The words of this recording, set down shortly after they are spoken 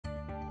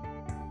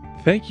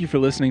Thank you for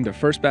listening to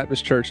First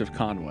Baptist Church of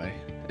Conway.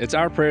 It's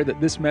our prayer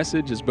that this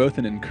message is both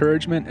an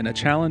encouragement and a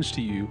challenge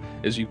to you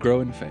as you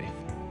grow in faith.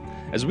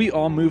 As we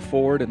all move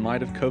forward in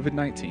light of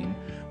COVID-19,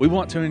 we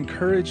want to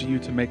encourage you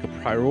to make a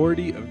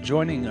priority of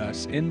joining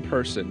us in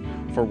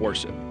person for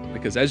worship.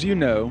 Because as you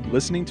know,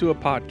 listening to a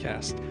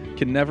podcast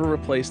can never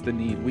replace the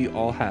need we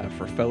all have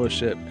for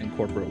fellowship and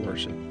corporate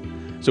worship.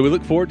 So we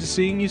look forward to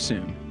seeing you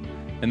soon.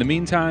 In the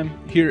meantime,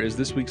 here is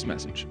this week's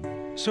message.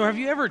 So have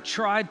you ever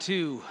tried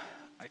to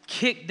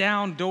kick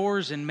down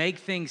doors and make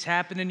things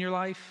happen in your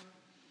life?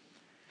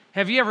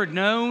 Have you ever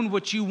known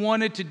what you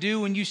wanted to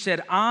do and you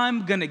said,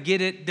 I'm going to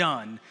get it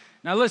done?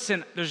 Now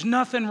listen, there's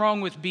nothing wrong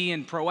with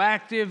being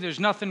proactive. There's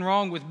nothing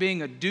wrong with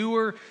being a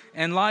doer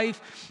in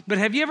life. But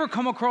have you ever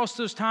come across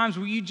those times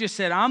where you just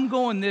said, I'm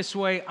going this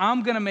way,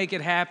 I'm going to make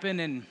it happen,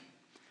 and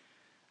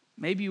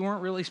maybe you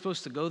weren't really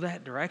supposed to go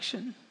that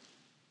direction,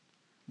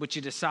 but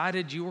you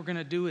decided you were going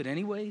to do it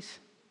anyways?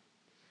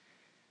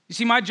 You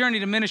see, my journey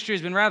to ministry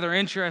has been rather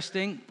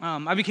interesting.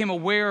 I became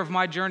aware of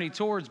my journey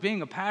towards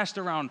being a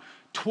pastor around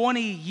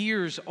 20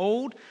 years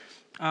old.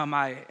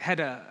 I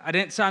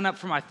didn't sign up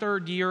for my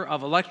third year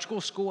of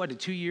electrical school. I did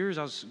 2 years.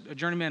 I was a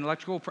journeyman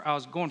electrical. I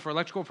was going for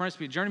electrical apprentice to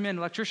be a journeyman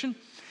electrician.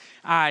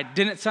 I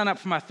didn't sign up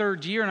for my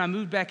third year, and I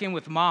moved back in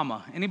with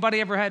mama.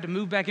 Anybody ever had to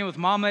move back in with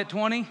mama at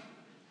 20?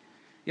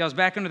 Yeah, I was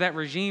back under that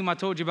regime I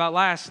told you about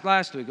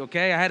last week,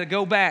 okay? I had to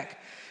go back.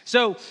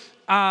 So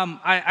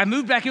I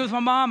moved back in with my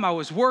mom. I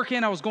was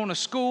working. I was going to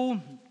school.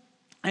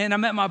 And I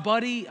met my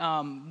buddy.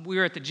 We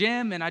were at the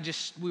gym, and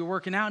we were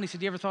working out. And he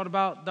said, you ever thought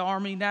about the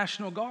Army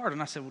National Guard?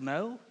 And I said, well,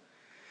 no.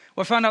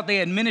 Well, I found out they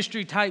had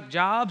ministry-type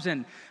jobs,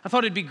 and I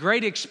thought it'd be a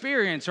great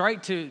experience,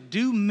 right, to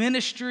do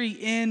ministry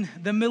in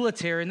the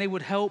military, and they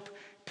would help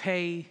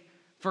pay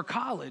for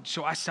college.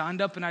 So I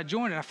signed up, and I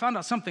joined, and I found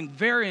out something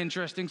very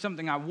interesting,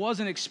 something I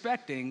wasn't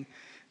expecting,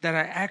 that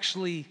I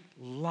actually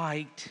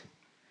liked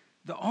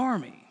the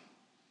Army.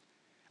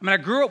 I mean, I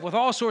grew up with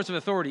all sorts of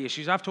authority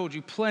issues. I've told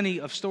you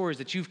plenty of stories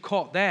that you've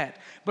caught that.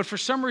 But for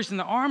some reason,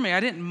 the Army, I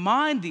didn't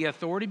mind the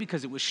authority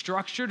because it was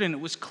structured and it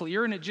was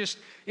clear, and it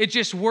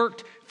just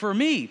worked for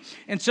me.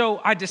 And so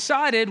I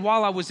decided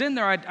while I was in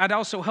there, I'd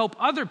also help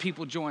other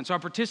people join. So I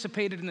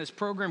participated in this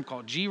program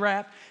called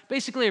GRAP,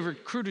 basically a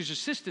recruiter's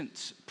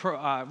assistance,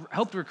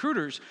 helped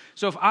recruiters.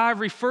 So if I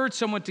referred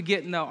someone to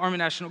get in the Army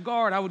National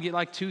Guard, I would get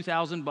like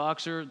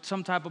 $2,000 or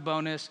some type of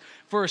bonus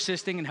for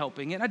assisting and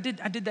helping. And I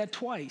did that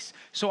twice.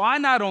 So I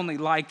not only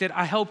liked it,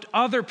 I helped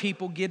other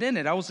people get in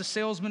it. I was a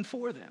salesman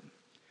for them.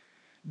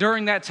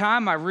 During that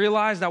time, I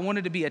realized I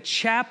wanted to be a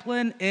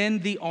chaplain in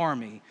the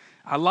Army.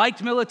 I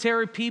liked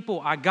military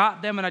people. I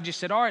got them, and I just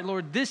said, all right,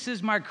 Lord, this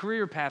is my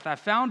career path. I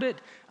found it.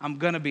 I'm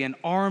going to be an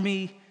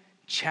Army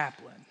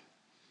chaplain.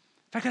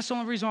 In fact, that's the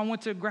only reason I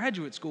went to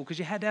graduate school, because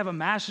you had to have a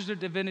master's of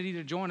divinity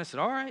to join. I said,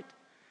 all right.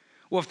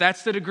 Well, if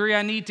that's the degree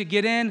I need to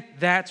get in,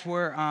 that's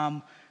where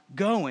I'm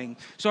going.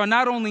 So I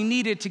not only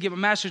needed to get a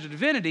master's of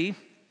divinity,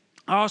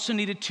 I also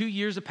needed 2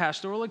 years of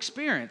pastoral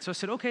experience. So I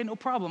said, okay, no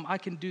problem. I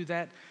can do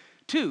that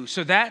too.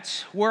 So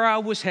that's where I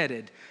was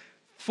headed.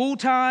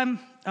 Full-time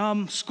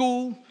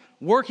school,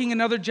 working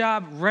another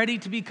job, ready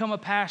to become a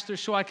pastor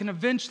so I can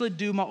eventually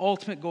do my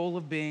ultimate goal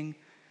of being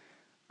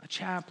a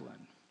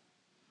chaplain.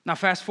 Now,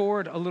 fast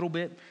forward a little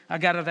bit. I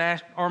got out of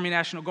the Army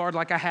National Guard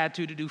like I had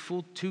to do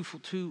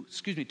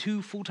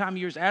two full-time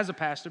years as a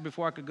pastor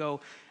before I could go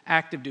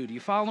active duty.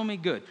 You follow me?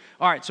 Good.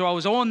 All right, so I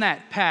was on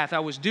that path. I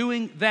was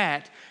doing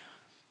that,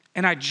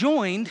 and I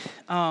joined.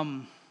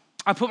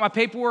 I put my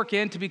paperwork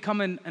in to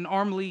become an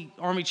Army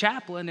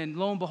chaplain, and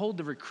lo and behold,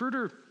 the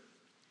recruiter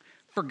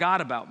forgot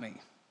about me.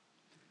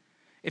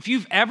 If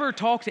you've ever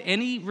talked to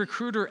any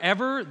recruiter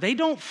ever, they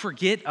don't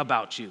forget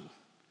about you.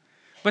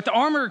 But the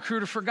Army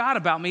recruiter forgot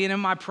about me, and in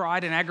my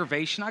pride and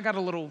aggravation, I got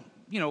a little,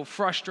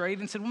 frustrated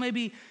and said, well,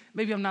 maybe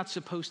I'm not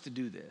supposed to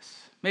do this.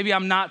 Maybe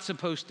I'm not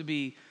supposed to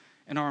be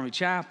an Army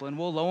chaplain.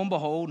 Well, lo and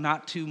behold,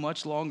 not too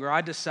much longer,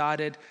 I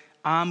decided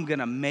I'm going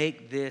to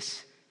make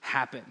this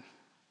happen. I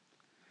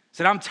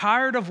said, I'm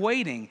tired of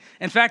waiting.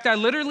 In fact, I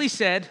literally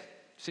said,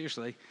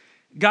 seriously,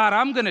 God,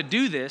 I'm going to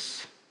do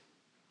this.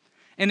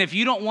 And if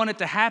you don't want it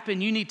to happen,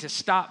 you need to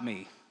stop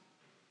me.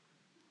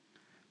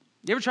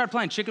 You ever tried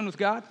playing chicken with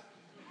God?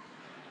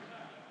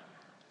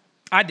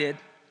 I did.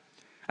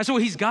 I said,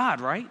 well, he's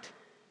God, right?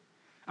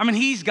 I mean,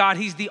 he's God.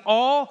 He's the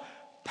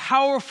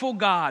all-powerful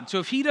God. So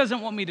if he doesn't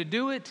want me to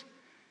do it,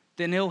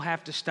 then he'll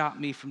have to stop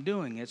me from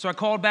doing it. So I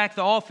called back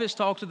the office,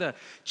 talked to the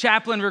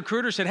chaplain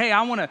recruiter, said, hey,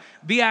 I want to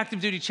be active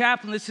duty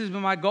chaplain. This has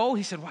been my goal.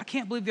 He said, well, I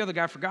can't believe the other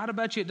guy forgot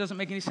about you. It doesn't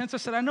make any sense. I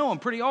said, I know, I'm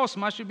pretty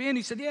awesome. I should be in.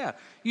 He said, yeah,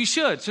 you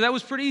should. So that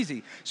was pretty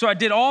easy. So I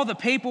did all the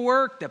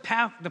paperwork, the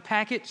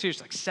packet.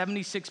 Seriously, like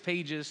 76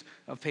 pages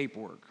of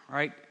paperwork,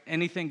 right?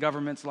 Anything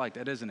government's like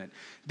that, isn't it?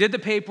 Did the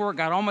paperwork,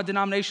 got all my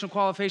denominational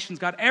qualifications,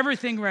 got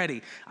everything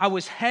ready. I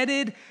was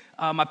headed,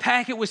 my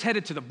packet was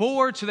headed to the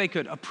board so they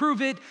could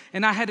approve it,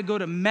 and I had to go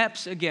to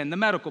MEPS again, the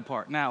medical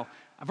part. Now,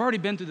 I've already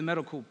been through the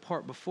medical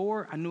part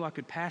before. I knew I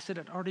could pass it.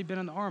 I'd already been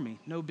in the Army.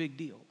 No big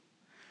deal.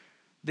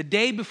 The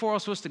day before I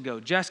was supposed to go,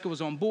 Jessica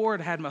was on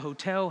board, had my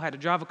hotel, had to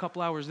drive a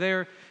couple hours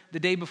there. The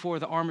day before,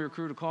 the Army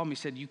recruiter called me,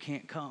 said, you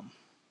can't come.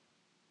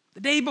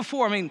 The day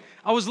before,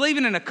 I was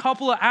leaving in a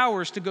couple of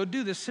hours to go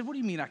do this. I said, what do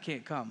you mean I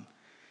can't come?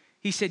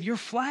 He said, you're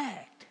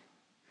flagged.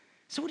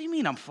 So what do you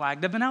mean I'm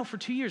flagged? I've been out for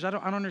 2 years. I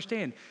don't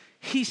understand.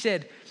 He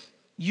said,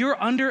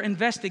 you're under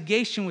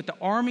investigation with the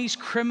Army's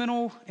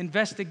Criminal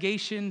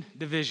Investigation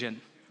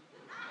Division.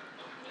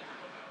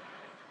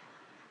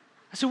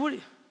 I said,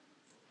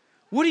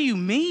 what do you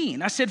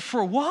mean? I said,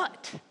 for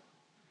what?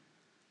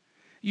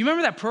 You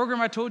remember that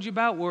program I told you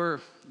about where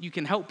you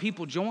can help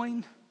people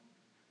join?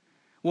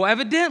 Well,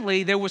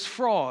 evidently, there was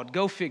fraud.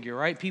 Go figure,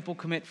 right? People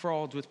commit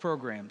frauds with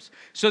programs.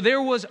 So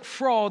there was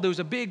fraud. There was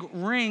a big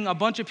ring. A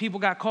bunch of people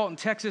got caught in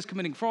Texas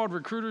committing fraud,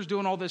 recruiters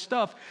doing all this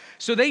stuff.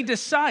 So they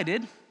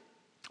decided,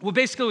 well,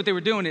 basically what they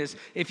were doing is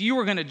if you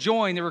were going to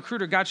join, the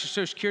recruiter got your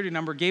Social Security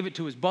number, gave it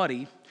to his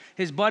buddy.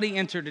 His buddy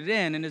entered it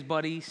in, and his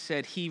buddy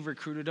said he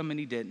recruited him, and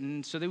he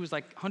didn't. So there was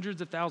like hundreds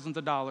of thousands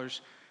of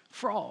dollars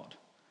fraud.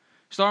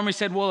 So the Army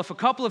said, well, if a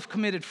couple have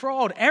committed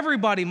fraud,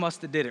 everybody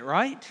must have did it,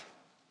 right?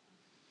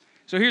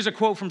 So here's a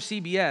quote from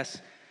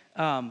CBS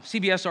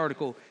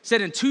article.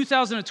 Said in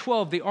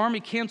 2012, the Army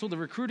canceled the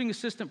recruiting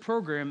assistant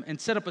program and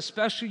set up a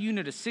special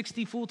unit of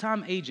 60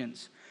 full-time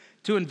agents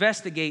to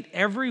investigate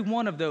every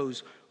one of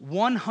those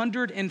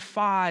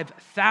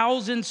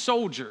 105,000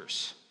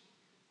 soldiers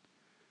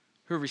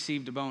who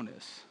received a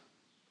bonus.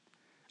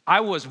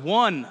 I was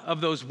one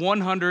of those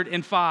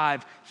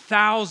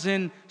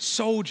 105,000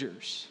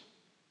 soldiers.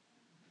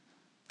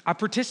 I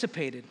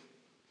participated.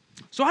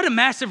 So I had a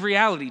massive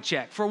reality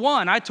check. For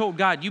one, I told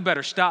God, you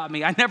better stop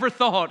me. I never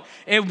thought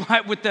it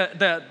might, with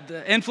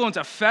the influence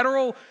of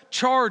federal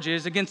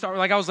charges against our,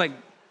 I was like,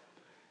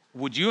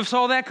 would you have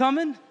saw that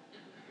coming?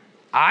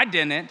 I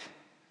didn't.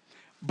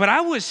 But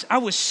I was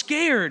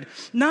scared,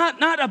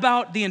 not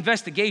about the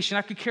investigation.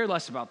 I could care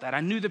less about that. I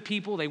knew the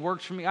people, they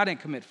worked for me. I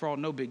didn't commit fraud,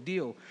 no big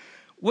deal.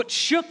 What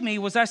shook me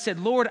was I said,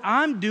 Lord,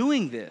 I'm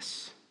doing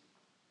this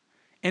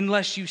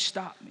unless you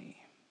stop me.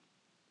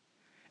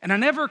 And I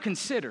never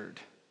considered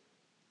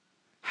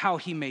how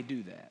he may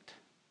do that.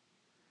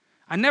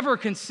 I never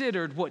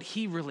considered what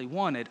he really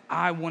wanted.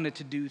 I wanted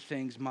to do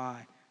things my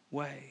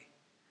way.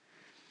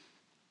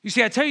 You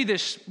see, I tell you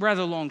this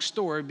rather long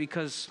story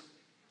because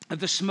of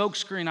the smoke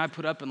screen I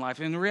put up in life.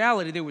 In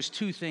reality, there was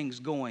two things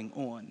going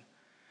on.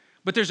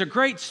 But there's a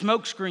great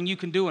smoke screen you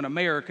can do in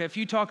America. If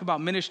you talk about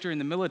ministry in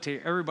the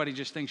military, everybody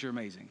just thinks you're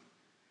amazing.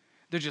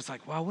 They're just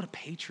like, wow, what a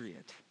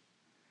patriot.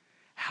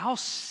 How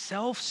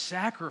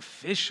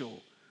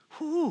self-sacrificial.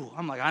 Whew.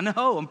 I'm like, I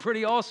know, I'm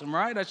pretty awesome,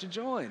 right? I should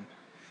join.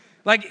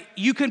 Like,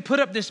 you can put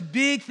up this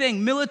big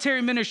thing,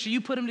 military ministry, you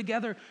put them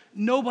together,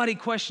 nobody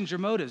questions your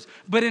motives.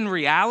 But in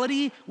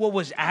reality, what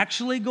was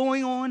actually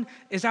going on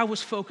is I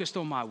was focused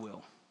on my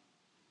will.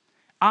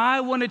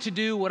 I wanted to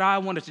do what I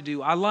wanted to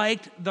do. I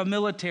liked the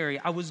military.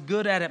 I was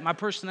good at it. My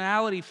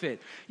personality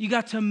fit. You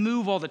got to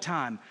move all the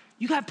time.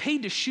 You got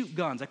paid to shoot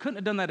guns. I couldn't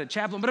have done that at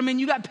Chaplain, but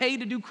you got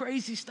paid to do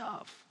crazy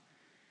stuff.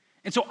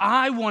 And so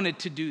I wanted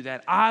to do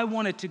that. I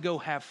wanted to go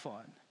have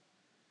fun.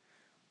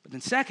 But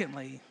then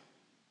secondly,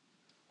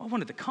 I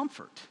wanted the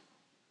comfort.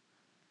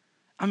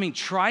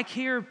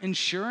 TRICARE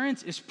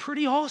insurance is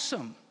pretty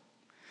awesome.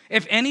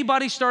 If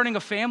anybody's starting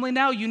a family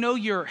now, you know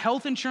your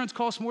health insurance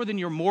costs more than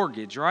your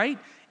mortgage, right?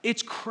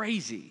 It's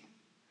crazy.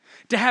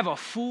 To have a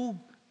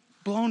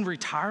full-blown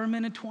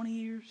retirement in 20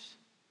 years,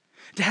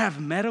 to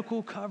have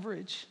medical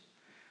coverage.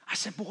 I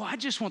said, boy, I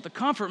just want the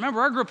comfort.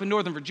 Remember, I grew up in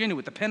Northern Virginia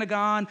with the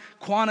Pentagon,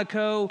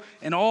 Quantico,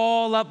 and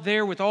all up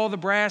there with all the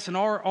brass and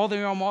all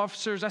the armed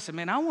officers. I said,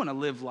 man, I want to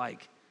live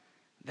like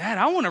that.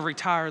 I want to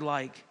retire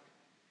like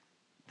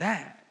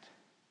that.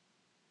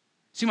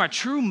 See, my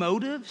true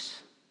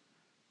motives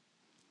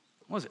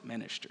wasn't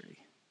ministry.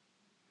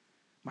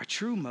 My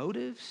true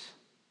motives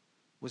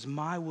was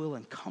my will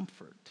and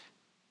comfort.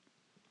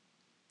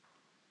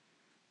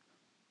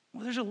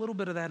 Well, there's a little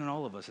bit of that in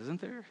all of us,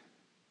 isn't there?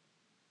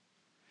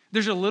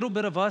 There's a little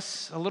bit of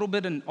us, a little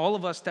bit in all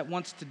of us that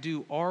wants to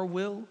do our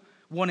will,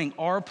 wanting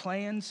our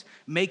plans,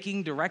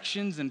 making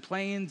directions and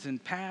plans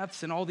and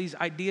paths and all these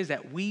ideas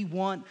that we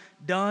want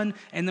done.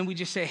 And then we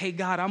just say, hey,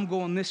 God, I'm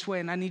going this way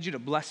and I need you to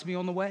bless me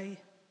on the way. And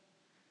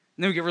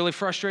then we get really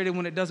frustrated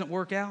when it doesn't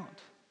work out.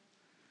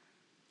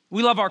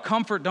 We love our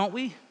comfort, don't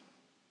we?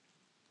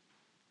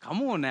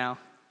 Come on now.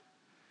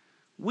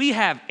 We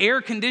have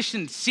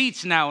air-conditioned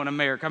seats now in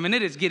America.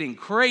 It is getting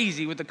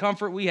crazy with the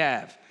comfort we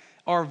have.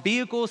 Our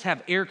vehicles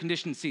have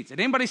air-conditioned seats. Did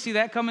anybody see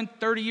that coming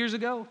 30 years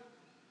ago?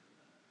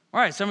 All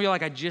right, some of you are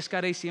like, I just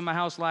got AC in my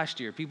house last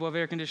year. People have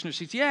air-conditioner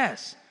seats.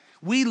 Yes,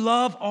 we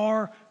love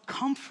our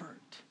comfort.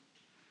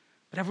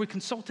 But have we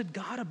consulted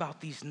God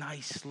about these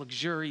nice,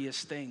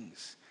 luxurious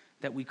things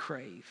that we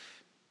crave?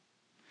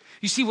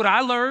 You see, what I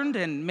learned,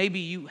 and maybe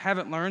you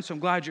haven't learned, so I'm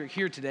glad you're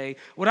here today.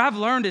 What I've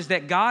learned is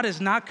that God is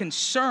not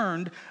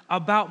concerned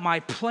about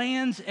my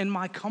plans and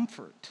my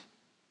comfort.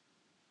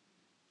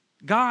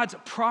 God's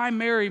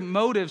primary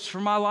motives for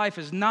my life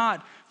is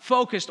not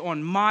focused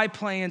on my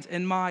plans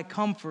and my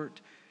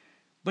comfort.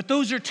 But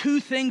those are two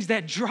things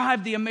that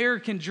drive the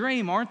American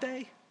dream, aren't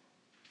they?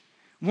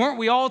 Weren't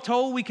we all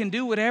told we can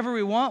do whatever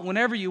we want,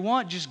 whenever you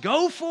want? Just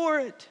go for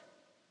it.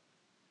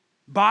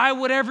 Buy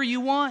whatever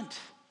you want.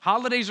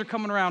 Holidays are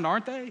coming around,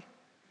 aren't they?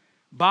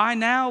 Buy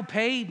now,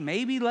 pay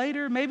maybe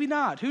later, maybe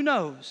not. Who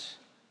knows?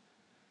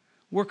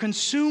 We're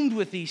consumed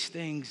with these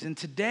things, and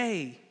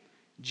today,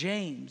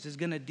 James is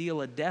going to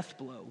deal a death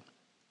blow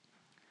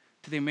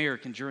to the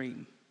American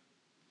dream.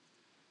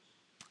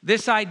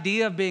 This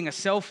idea of being a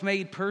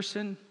self-made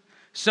person,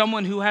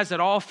 someone who has it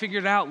all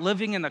figured out,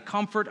 living in the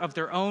comfort of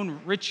their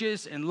own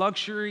riches and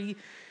luxury,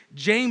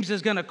 James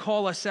is going to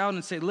call us out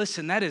and say,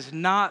 listen, that is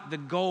not the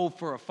goal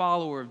for a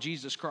follower of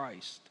Jesus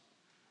Christ.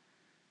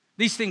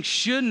 These things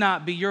should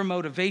not be your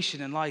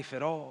motivation in life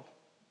at all.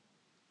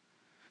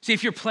 See,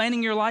 if you're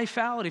planning your life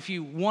out, if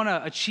you want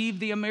to achieve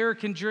the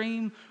American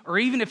dream, or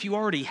even if you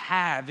already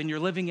have and you're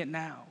living it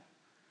now,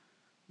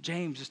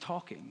 James is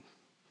talking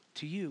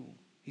to you.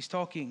 He's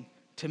talking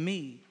to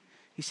me.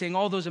 He's saying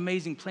all those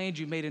amazing plans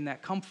you made in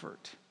that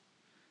comfort.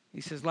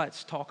 He says,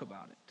 let's talk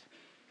about it.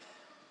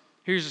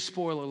 Here's a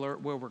spoiler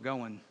alert where we're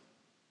going.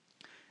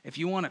 If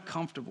you want a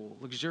comfortable,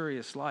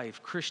 luxurious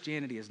life,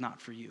 Christianity is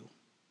not for you.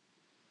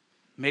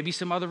 Maybe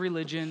some other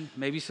religion,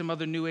 maybe some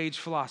other New Age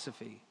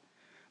philosophy.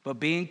 But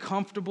being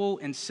comfortable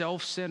and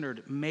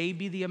self-centered may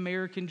be the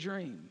American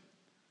dream,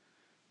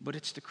 but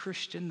it's the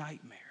Christian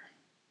nightmare.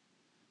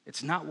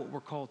 It's not what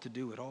we're called to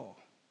do at all.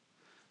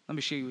 Let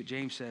me show you what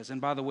James says.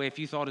 And by the way, if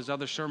you thought his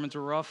other sermons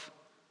were rough,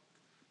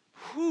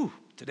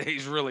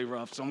 today's really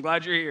rough, so I'm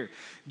glad you're here.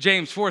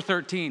 James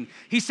 4:13.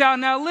 He said,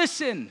 now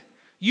listen,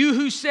 you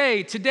who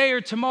say today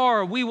or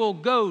tomorrow we will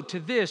go to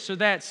this or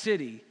that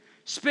city,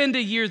 spend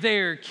a year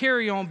there,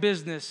 carry on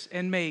business,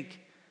 and make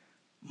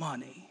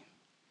money.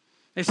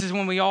 This is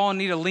when we all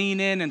need to lean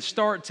in and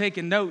start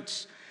taking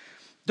notes.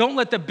 Don't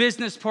let the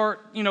business part,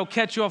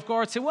 catch you off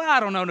guard. Say, well, I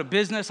don't know the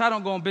business. I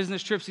don't go on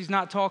business trips. He's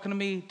not talking to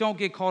me. Don't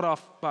get caught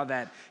off by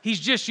that. He's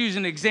just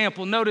using an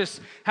example.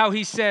 Notice how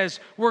he says,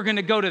 we're going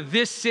to go to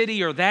this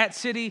city or that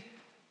city.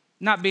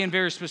 Not being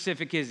very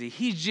specific, is he?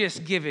 He's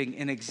just giving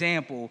an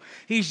example.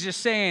 He's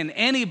just saying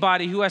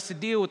anybody who has to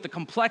deal with the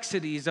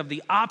complexities of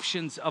the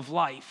options of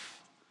life.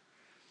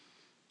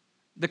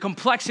 The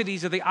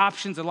complexities of the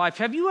options of life.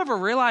 Have you ever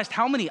realized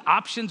how many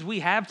options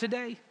we have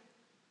today?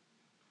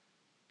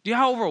 Do you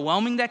know how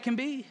overwhelming that can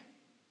be?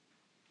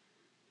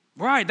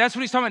 Right, that's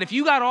what he's talking about. If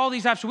you got all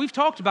these options, we've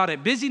talked about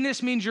it.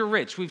 Busyness means you're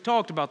rich. We've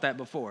talked about that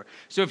before.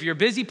 So if you're a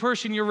busy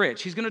person, you're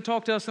rich. He's going to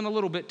talk to us in a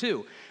little bit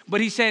too. But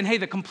he's saying, hey,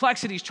 the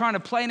complexities, trying to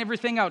plan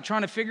everything out,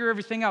 trying to figure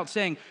everything out,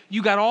 saying,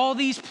 you got all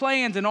these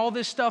plans and all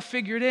this stuff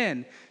figured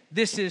in.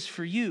 This is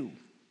for you.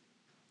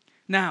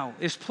 Now,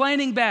 is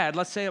planning bad?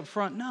 Let's say up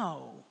front,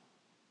 no.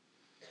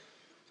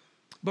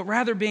 But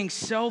rather being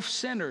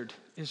self-centered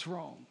is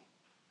wrong.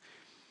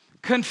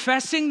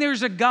 Confessing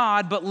there's a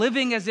God, but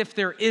living as if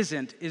there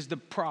isn't is the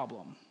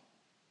problem.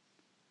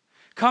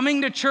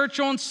 Coming to church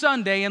on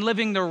Sunday and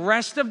living the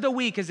rest of the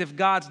week as if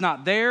God's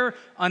not there,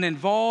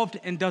 uninvolved,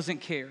 and doesn't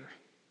care.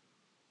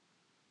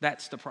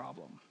 That's the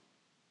problem.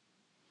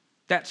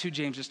 That's who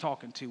James is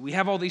talking to. We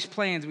have all these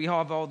plans. We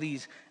have all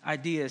these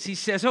ideas. He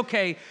says,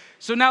 okay,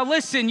 so now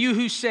listen, you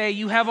who say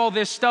you have all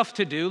this stuff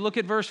to do. Look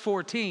at verse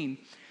 14.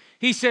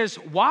 He says,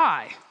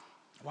 why?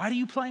 Why do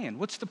you plan?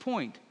 What's the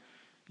point?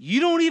 You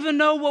don't even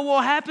know what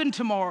will happen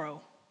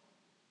tomorrow.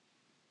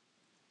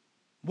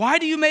 Why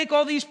do you make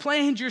all these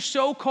plans? You're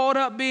so caught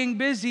up being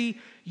busy,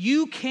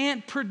 you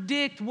can't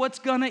predict what's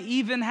going to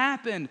even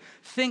happen.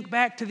 Think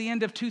back to the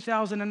end of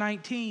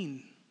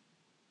 2019.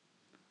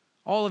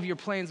 All of your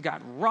plans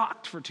got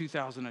rocked for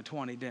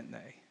 2020, didn't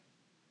they?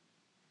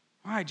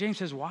 All right, James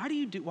says, why do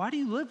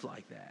you live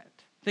like that?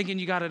 Thinking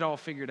you got it all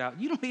figured out.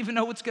 You don't even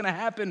know what's going to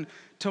happen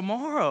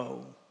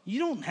tomorrow. You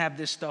don't have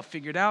this stuff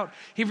figured out.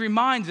 He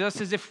reminds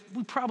us, as if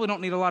we probably don't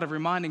need a lot of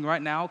reminding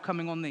right now,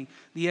 coming on the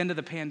end of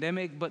the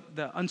pandemic, but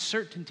the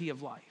uncertainty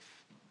of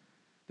life.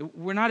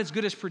 We're not as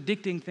good as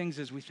predicting things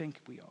as we think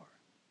we are.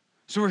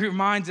 So he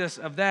reminds us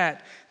of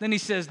that. Then he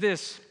says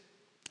this,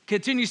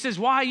 continues, says,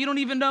 why? You don't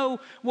even know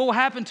what will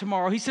happen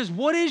tomorrow. He says,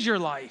 what is your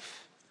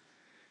life?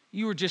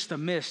 You were just a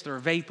mist or a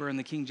vapor, in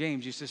the King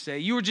James used to say.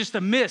 You were just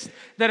a mist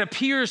that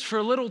appears for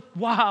a little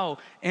while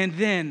and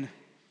then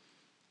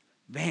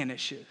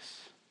vanishes.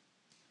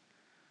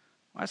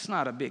 Well, that's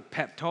not a big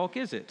pep talk,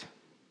 is it?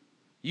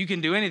 You can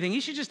do anything.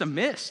 You're just a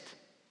mist,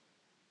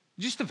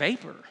 just a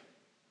vapor.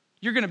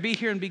 You're going to be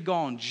here and be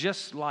gone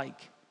just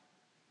like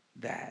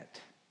that.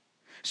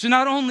 So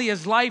not only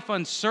is life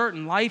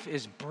uncertain, life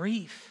is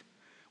brief.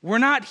 We're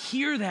not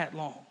here that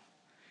long.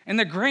 In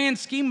the grand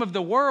scheme of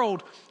the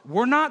world,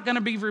 we're not going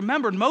to be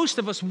remembered. Most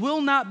of us will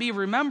not be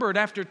remembered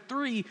after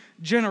 3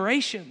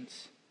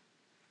 generations.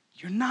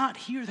 You're not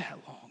here that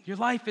long. Your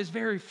life is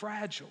very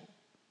fragile.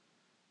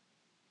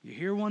 You're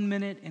here one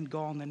minute and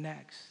gone the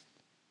next.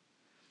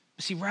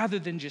 See, rather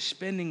than just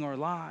spending our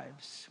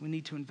lives, we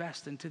need to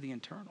invest into the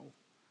eternal.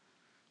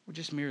 We're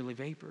just merely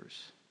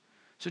vapors.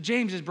 So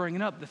James is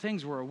bringing up the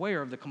things we're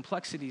aware of, the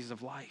complexities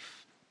of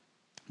life,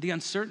 the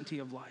uncertainty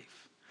of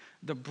life,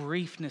 the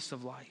briefness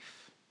of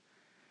life.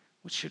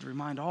 which should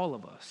remind all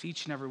of us,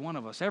 each and every one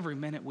of us, every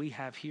minute we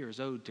have here is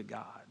owed to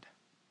God.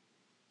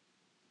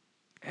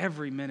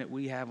 Every minute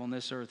we have on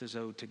this earth is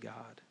owed to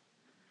God.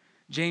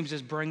 James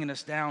is bringing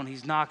us down.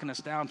 He's knocking us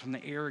down from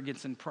the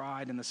arrogance and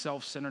pride and the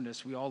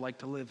self-centeredness we all like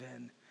to live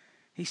in.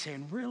 He's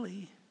saying,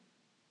 really?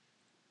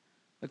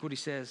 Look what he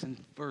says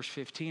in verse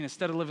 15.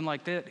 Instead of living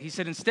like that, he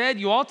said, instead,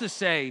 you ought to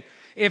say,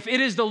 if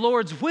it is the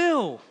Lord's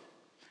will,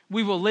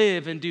 we will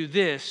live and do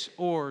this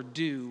or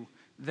do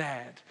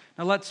that.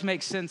 Now let's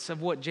make sense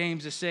of what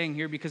James is saying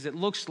here, because it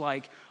looks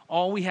like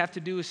all we have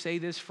to do is say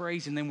this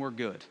phrase and then we're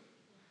good.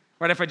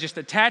 Right? If I just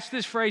attach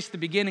this phrase to the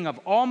beginning of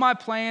all my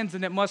plans,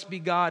 then it must be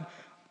God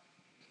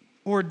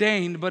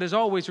ordained. But as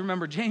always,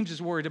 remember, James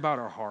is worried about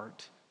our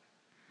heart.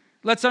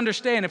 Let's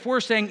understand, if we're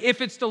saying if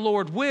it's the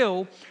Lord's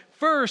will,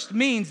 first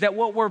means that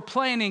what we're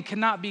planning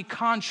cannot be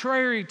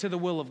contrary to the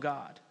will of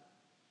God.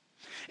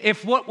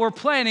 If what we're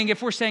planning,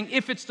 if we're saying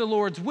if it's the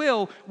Lord's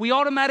will, we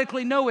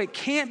automatically know it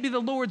can't be the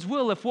Lord's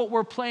will if what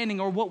we're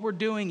planning or what we're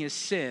doing is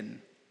sin.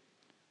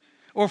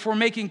 Or if we're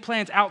making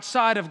plans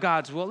outside of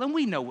God's will, and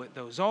we know what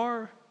those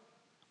are.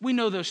 We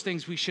know those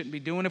things we shouldn't be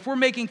doing. If we're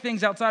making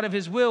things outside of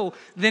His will,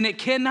 then it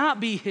cannot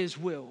be His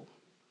will.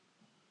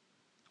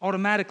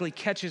 Automatically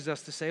catches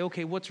us to say,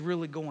 okay, what's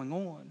really going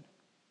on?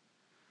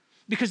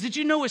 Because did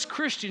you know as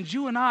Christians,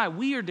 you and I,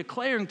 we are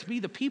declaring to be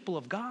the people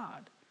of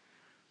God.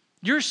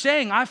 You're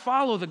saying, I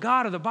follow the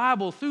God of the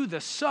Bible through the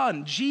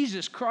Son,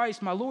 Jesus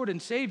Christ, my Lord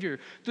and Savior,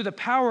 through the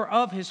power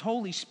of His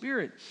Holy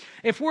Spirit.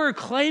 If we're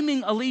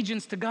claiming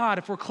allegiance to God,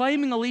 if we're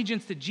claiming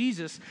allegiance to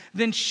Jesus,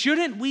 then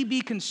shouldn't we be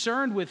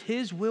concerned with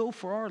His will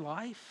for our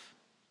life?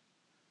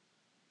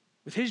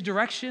 With His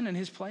direction and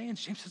His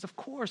plans? James says, of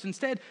course.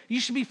 Instead,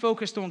 you should be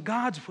focused on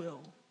God's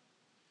will.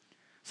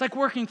 It's like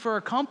working for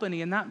a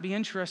company and not be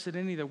interested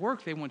in any of the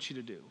work they want you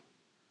to do.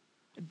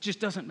 It just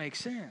doesn't make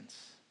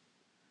sense.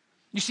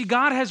 You see,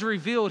 God has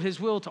revealed His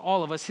will to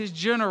all of us, His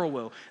general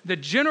will. The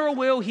general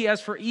will He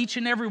has for each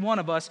and every one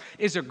of us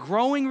is a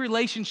growing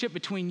relationship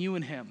between you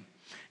and Him.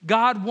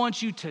 God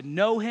wants you to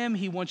know Him.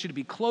 He wants you to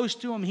be close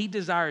to Him. He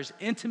desires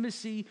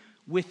intimacy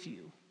with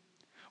you.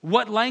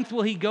 What length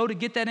will He go to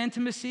get that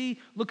intimacy?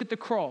 Look at the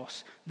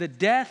cross. The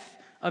death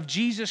of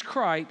Jesus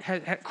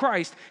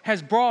Christ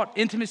has brought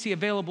intimacy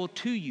available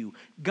to you.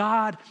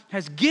 God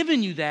has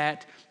given you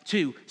that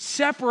to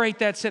separate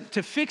that sin,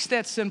 to fix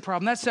that sin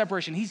problem, that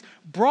separation. He's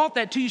brought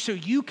that to you so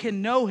you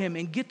can know Him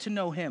and get to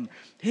know Him.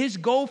 His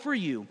goal for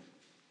you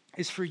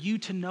is for you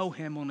to know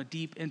Him on a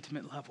deep,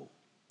 intimate level.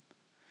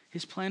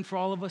 His plan for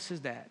all of us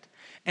is that.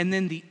 And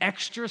then the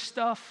extra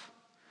stuff,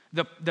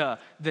 the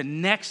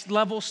next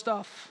level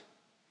stuff,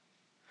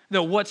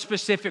 the what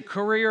specific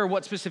career or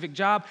what specific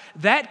job,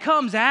 that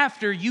comes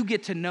after you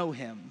get to know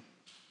Him.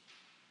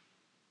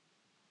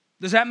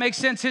 Does that make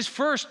sense? His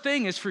first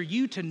thing is for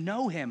you to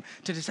know Him,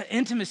 to have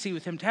intimacy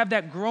with Him, to have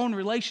that grown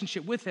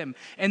relationship with Him.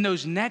 And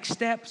those next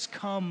steps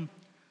come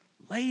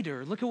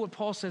later. Look at what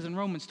Paul says in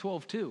Romans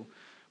 12:2.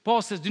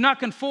 Paul says, do not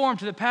conform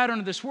to the pattern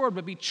of this world,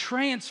 but be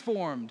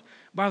transformed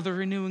by the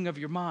renewing of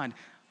your mind.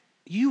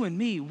 You and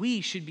me,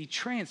 we should be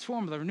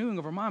transformed by the renewing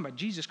of our mind, by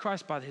Jesus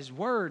Christ, by His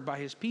word, by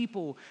His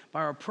people,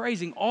 by our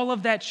praising. All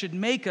of that should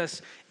make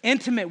us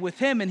intimate with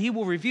Him, and He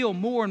will reveal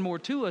more and more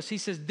to us. He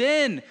says,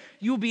 then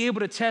you'll be able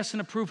to test and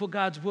approve what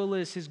God's will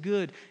is, His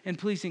good and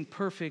pleasing,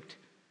 perfect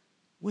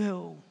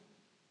will.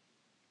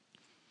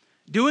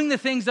 Doing the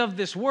things of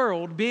this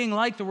world, being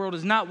like the world,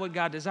 is not what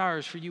God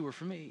desires for you or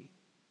for me.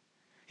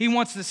 He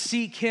wants to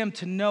seek Him,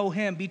 to know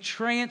Him, be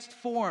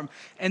transformed,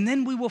 and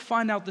then we will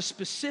find out the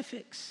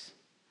specifics.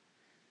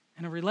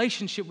 And a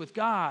relationship with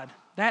God,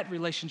 that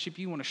relationship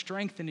you want to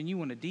strengthen and you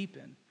want to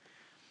deepen.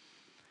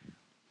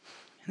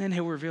 And then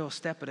He'll reveal a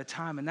step at a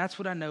time. And that's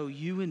what I know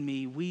you and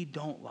me, we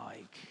don't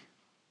like.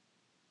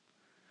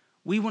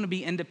 We want to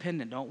be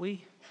independent, don't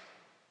we?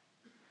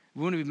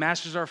 We want to be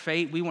masters of our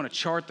fate. We want to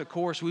chart the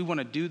course. We want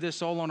to do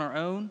this all on our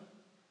own.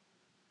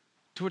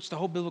 To which the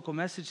whole biblical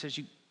message says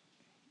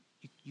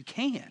you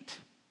can't.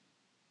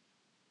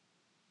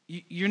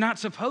 You're not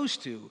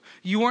supposed to.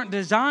 You weren't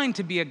designed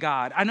to be a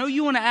God. I know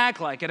you want to act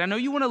like it. I know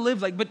you want to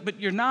live like it, but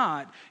you're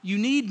not. You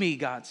need me,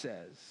 God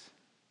says.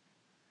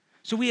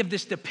 So we have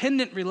this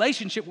dependent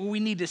relationship where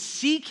we need to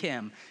seek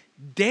Him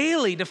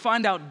daily to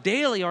find out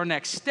daily our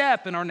next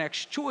step and our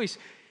next choice.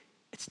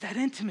 It's that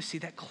intimacy,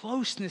 that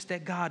closeness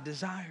that God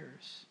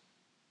desires.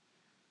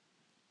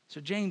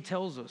 So James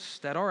tells us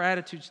that our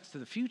attitudes to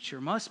the future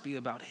must be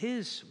about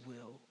His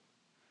will.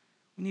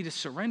 We need to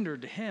surrender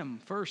to Him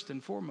first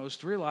and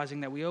foremost, realizing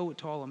that we owe it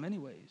to all Him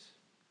anyways.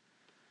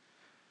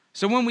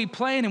 So when we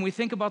plan and we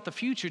think about the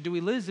future, do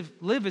we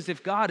live as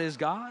if God is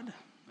God?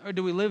 Or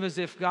do we live as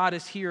if God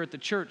is here at the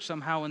church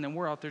somehow and then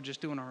we're out there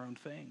just doing our own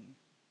thing?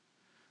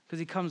 Because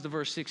he comes to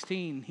verse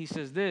 16. He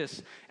says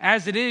this,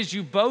 as it is,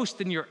 you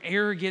boast in your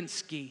arrogant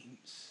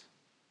schemes.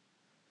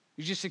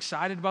 You're just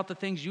excited about the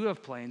things you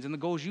have plans and the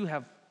goals you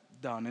have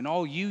done and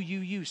all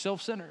you,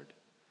 self-centered.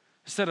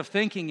 Instead of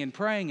thinking and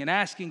praying and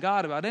asking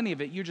God about any of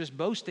it, you're just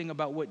boasting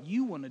about what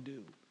you want to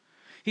do.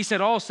 He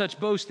said all such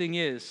boasting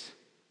is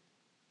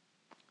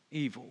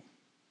evil.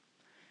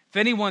 If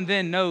anyone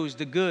then knows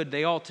the good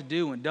they ought to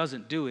do and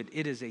doesn't do it,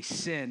 it is a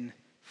sin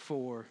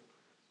for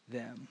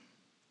them.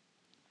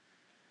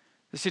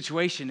 The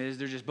situation is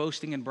they're just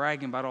boasting and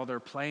bragging about all their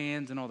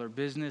plans and all their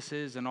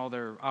businesses and all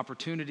their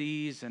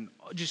opportunities, and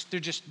they're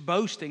just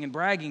boasting and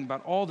bragging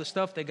about all the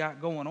stuff they got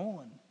going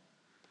on.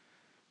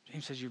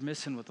 James says you're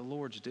missing what the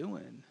Lord's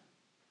doing.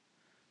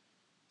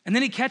 And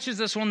then he catches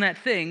us on that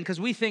thing because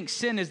we think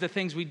sin is the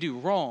things we do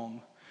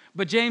wrong.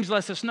 But James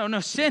lets us know,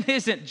 no, sin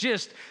isn't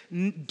just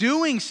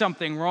doing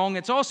something wrong.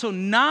 It's also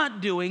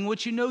not doing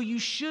what you know you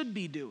should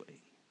be doing.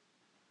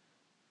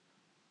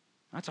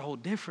 That's a whole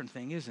different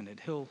thing, isn't it?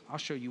 I'll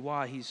show you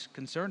why he's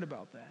concerned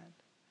about that.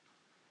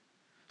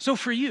 So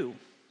for you,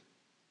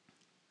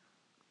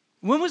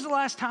 when was the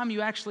last time you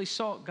actually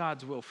sought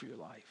God's will for your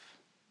life?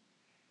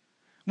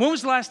 When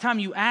was the last time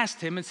you asked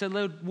him and said,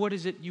 Lord, what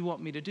is it you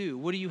want me to do?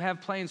 What do you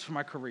have plans for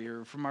my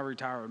career, for my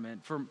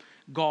retirement, for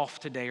golf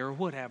today, or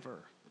whatever?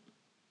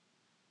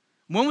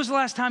 When was the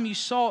last time you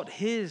sought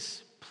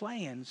his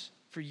plans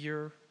for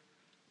your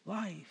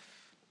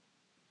life?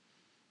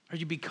 Are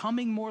you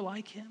becoming more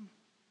like him?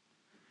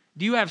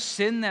 Do you have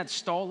sin that's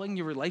stalling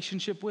your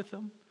relationship with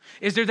him?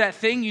 Is there that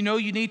thing you know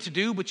you need to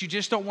do, but you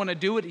just don't want to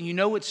do it, and you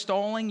know it's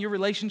stalling your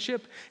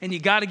relationship, and you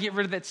got to get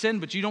rid of that sin,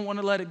 but you don't want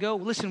to let it go?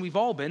 Listen, we've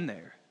all been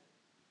there.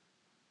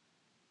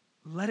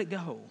 Let it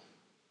go.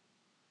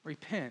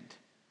 Repent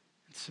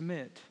and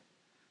submit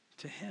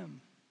to him.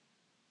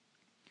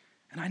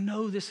 And I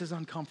know this is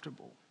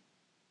uncomfortable,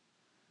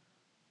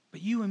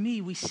 but you and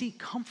me, we seek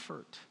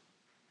comfort.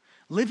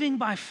 Living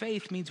by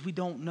faith means we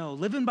don't know.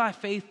 Living by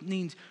faith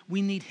means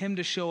we need him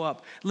to show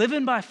up.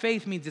 Living by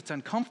faith means it's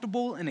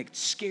uncomfortable and it's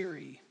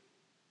scary.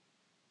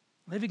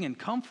 Living in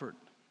comfort,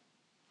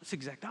 that's the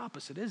exact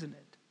opposite, isn't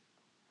it?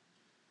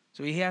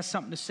 So he has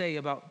something to say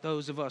about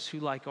those of us who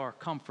like our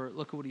comfort.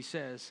 Look at what he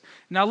says.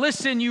 Now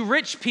listen, you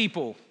rich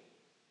people.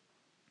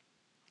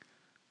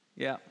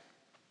 Yeah.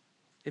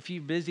 If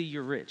you're busy,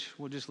 you're rich.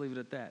 We'll just leave it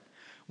at that.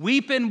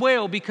 Weep and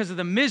wail because of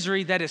the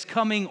misery that is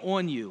coming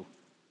on you.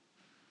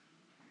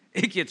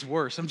 It gets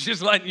worse. I'm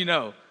just letting you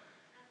know.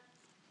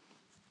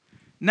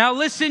 Now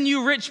listen,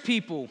 you rich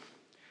people.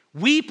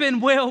 Weep and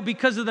wail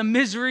because of the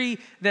misery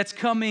that's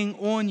coming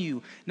on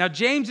you. Now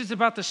James is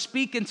about to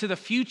speak into the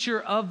future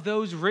of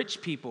those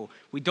rich people.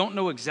 We don't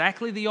know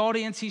exactly the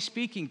audience he's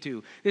speaking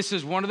to. This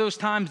is one of those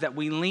times that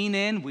we lean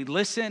in, we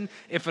listen.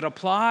 If it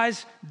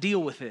applies,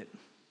 deal with it.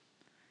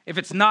 If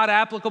it's not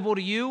applicable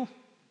to you,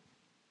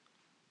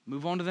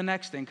 move on to the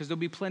next thing, because there'll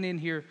be plenty in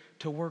here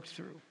to work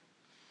through.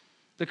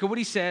 Look at what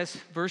he says,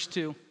 verse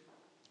 2.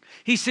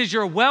 He says,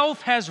 your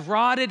wealth has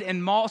rotted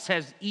and moss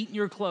has eaten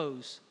your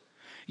clothes.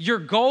 Your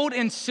gold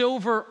and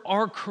silver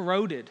are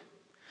corroded.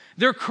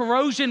 Their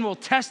corrosion will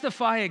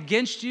testify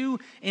against you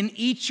and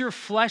eat your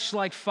flesh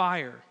like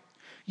fire.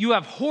 You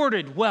have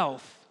hoarded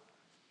wealth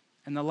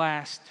in the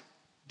last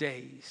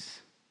days.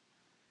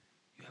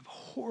 You have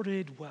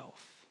hoarded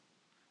wealth.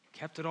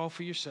 Kept it all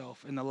for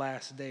yourself in the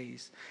last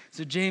days.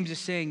 So James is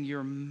saying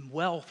your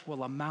wealth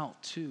will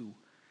amount to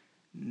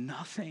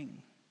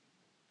nothing.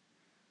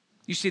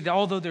 You see,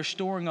 although they're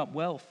storing up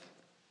wealth,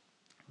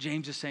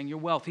 James is saying your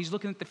wealth. He's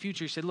looking at the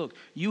future. He said, look,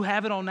 you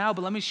have it all now,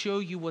 but let me show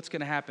you what's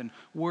going to happen,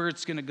 where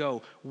it's going to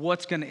go,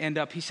 what's going to end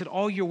up. He said,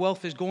 all your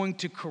wealth is going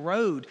to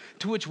corrode,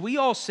 to which we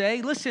all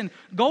say, listen,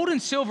 gold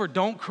and silver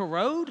don't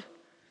corrode.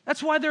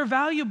 That's why they're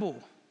valuable.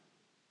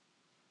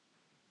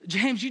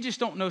 James, you just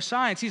don't know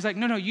science. He's like,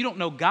 no, you don't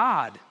know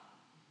God.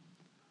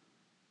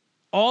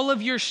 All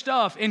of your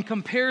stuff in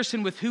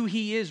comparison with who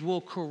he is will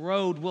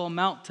corrode, will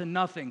amount to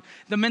nothing.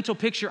 The mental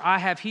picture I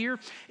have here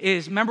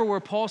is, remember where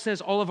Paul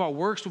says all of our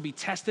works will be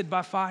tested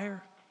by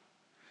fire?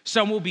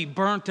 Some will be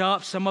burnt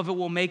up, some of it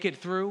will make it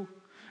through.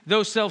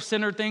 Those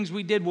self-centered things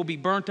we did will be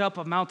burnt up,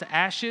 amount to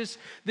ashes.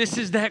 This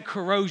is that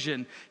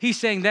corrosion. He's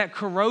saying that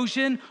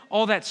corrosion,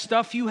 all that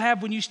stuff you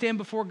have when you stand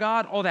before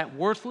God, all that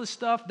worthless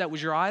stuff that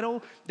was your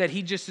idol, that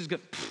he just is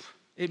going,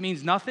 it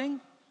means nothing.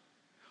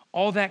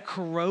 All that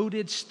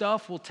corroded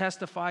stuff will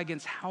testify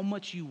against how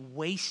much you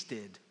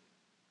wasted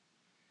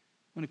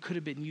when it could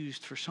have been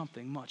used for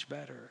something much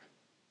better.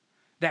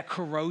 That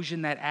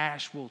corrosion, that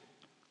ash will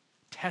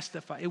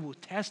testify. It will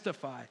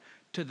testify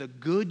to the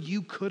good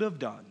you could have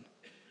done,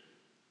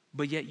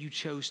 but yet you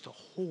chose to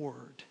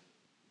hoard.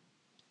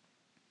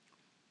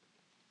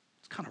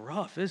 It's kind of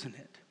rough, isn't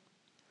it?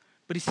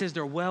 But he says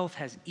their wealth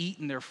has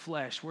eaten their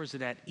flesh. Where's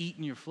it at?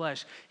 Eaten your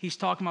flesh. He's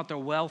talking about their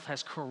wealth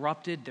has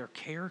corrupted their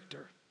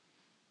character,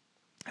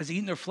 has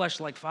eaten their flesh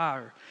like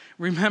fire.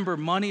 Remember,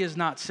 money is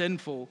not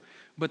sinful,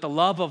 but the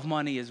love of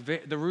money is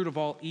the root of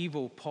all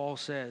evil, Paul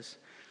says.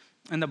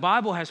 And the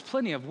Bible has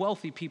plenty of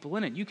wealthy people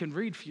in it. You can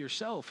read for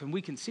yourself, and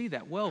we can see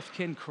that wealth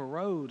can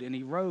corrode and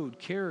erode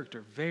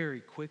character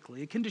very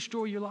quickly. It can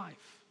destroy your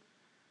life.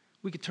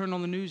 We could turn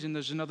on the news, and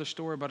there's another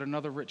story about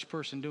another rich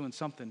person doing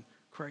something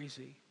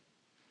crazy.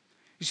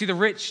 You see, the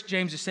rich,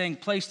 James is saying,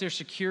 place their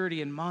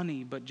security in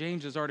money, but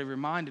James has already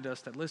reminded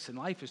us that, listen,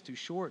 life is too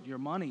short. Your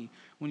money,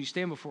 when you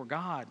stand before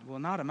God, will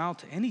not amount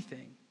to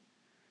anything.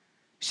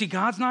 See,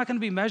 God's not going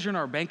to be measuring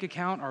our bank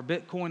account, our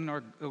Bitcoin, and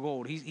our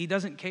gold. He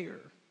doesn't care.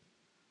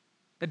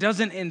 that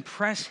doesn't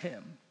impress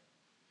him.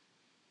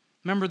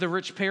 Remember the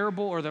rich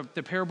parable, or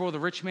the parable of the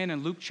rich man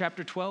in Luke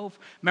chapter 12?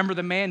 Remember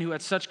the man who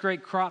had such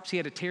great crops, he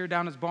had to tear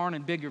down his barn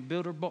and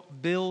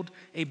build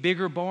a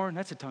bigger barn?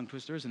 That's a tongue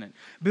twister, isn't it?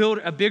 Build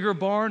a bigger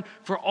barn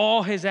for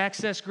all his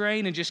excess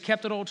grain and just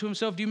kept it all to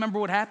himself. Do you remember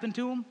what happened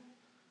to him?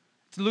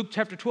 It's Luke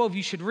chapter 12.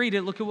 You should read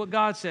it. Look at what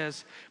God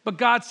says. But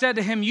God said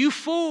to him, "You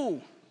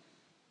fool."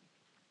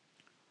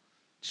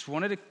 Just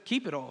wanted to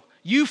keep it all.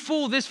 "You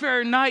fool, this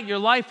very night your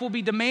life will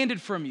be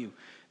demanded from you.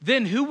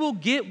 Then who will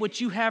get what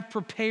you have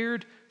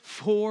prepared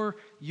for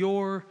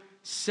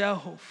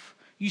yourself?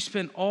 You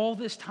spend all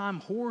this time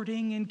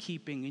hoarding and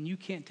keeping, and you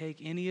can't take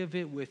any of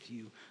it with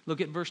you."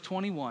 Look at verse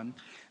 21.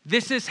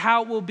 "This is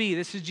how it will be."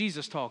 This is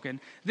Jesus talking.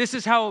 "This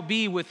is how it will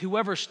be with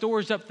whoever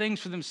stores up things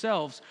for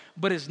themselves,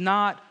 but is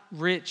not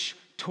rich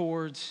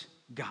towards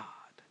God."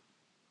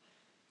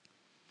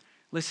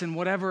 Listen,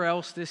 whatever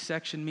else this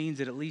section means,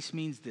 it at least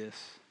means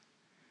this.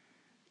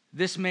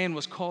 This man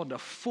was called a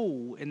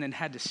fool and then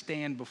had to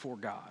stand before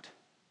God.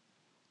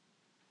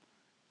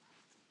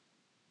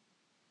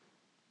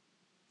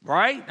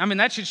 Right? I mean,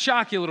 that should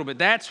shock you a little bit.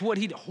 That's what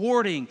he's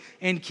hoarding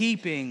and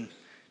keeping.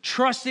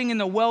 Trusting in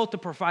the wealth to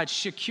provide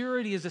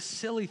security is a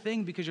silly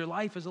thing because your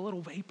life is a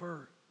little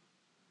vapor.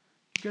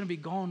 You're going to be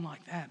gone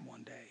like that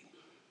one day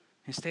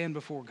and stand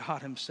before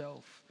God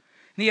himself.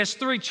 And he has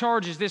 3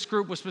 charges this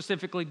group was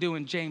specifically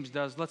doing. James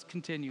does. Let's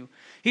continue.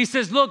 He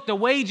says, "Look, the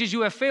wages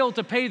you have failed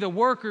to pay the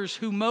workers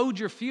who mowed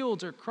your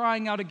fields are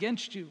crying out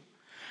against you.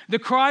 The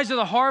cries of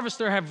the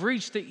harvester have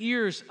reached the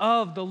ears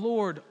of the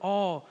Lord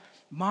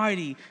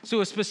Almighty." So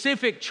a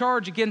specific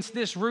charge against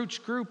this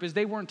rich group is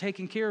they weren't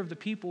taking care of the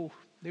people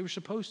they were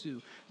supposed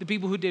to. The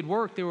people who did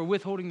work, they were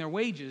withholding their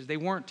wages. They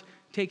weren't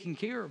taking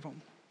care of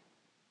them.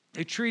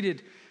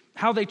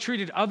 How they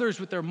treated others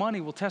with their money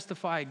will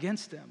testify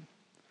against them.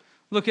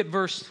 Look at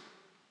verse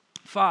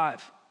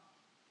 5.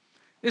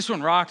 This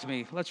one rocked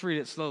me. Let's read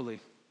it slowly.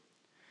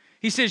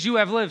 He says, "You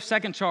have lived,"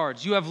 second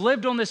charge, "you have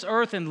lived on this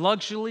earth in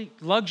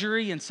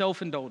luxury and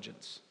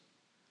self-indulgence.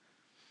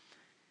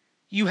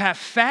 You have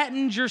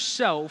fattened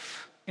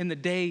yourself in the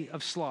day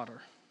of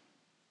slaughter."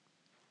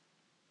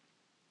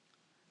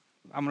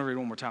 I'm going to read it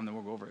one more time, then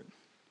we'll go over it.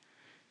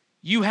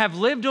 "You have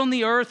lived on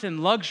the earth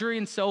in luxury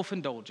and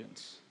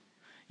self-indulgence.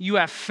 You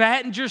have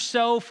fattened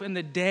yourself in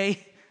the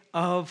day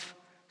of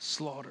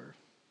slaughter."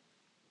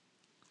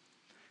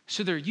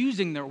 So they're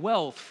using their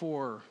wealth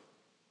for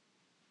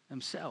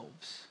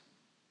themselves.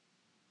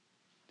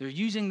 They're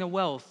using the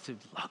wealth to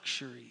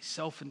luxury,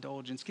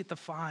 self-indulgence, get the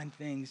fine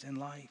things in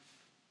life.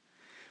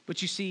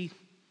 But you see,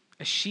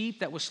 a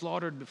sheep that was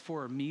slaughtered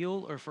for a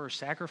meal or for a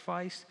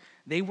sacrifice,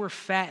 they were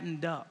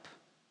fattened up,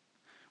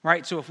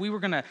 right? So if we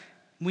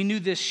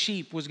knew this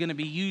sheep was going to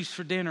be used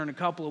for dinner in a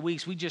couple of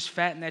weeks, we just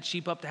fatten that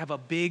sheep up to have a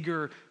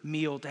bigger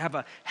meal, to have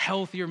a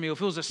healthier meal.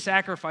 If it was a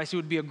sacrifice, it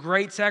would be a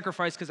great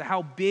sacrifice because of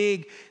how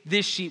big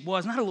this sheep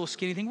was. Not a little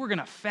skinny thing. We're going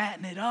to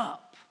fatten it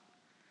up.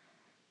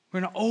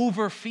 We're going to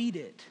overfeed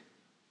it.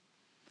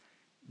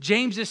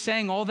 James is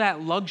saying all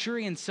that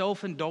luxury and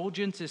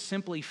self-indulgence is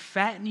simply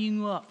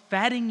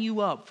fattening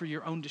you up for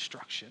your own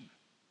destruction.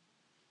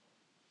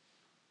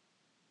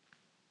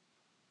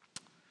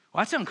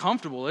 Well, that's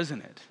uncomfortable,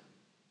 isn't it?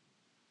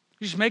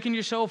 You're just making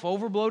yourself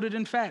overbloated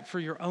and fat for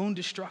your own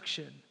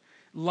destruction.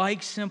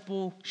 Like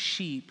simple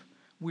sheep,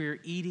 we're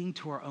eating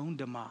to our own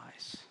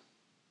demise.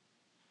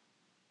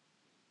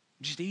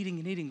 Just eating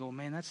and eating, going,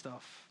 man, that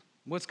stuff,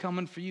 what's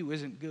coming for you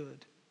isn't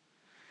good.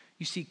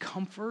 You see,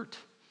 comfort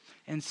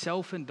and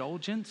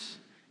self-indulgence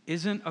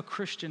isn't a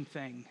Christian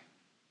thing.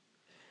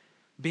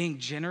 Being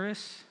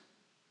generous,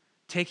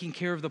 taking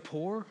care of the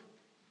poor,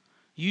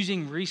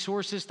 using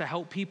resources to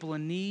help people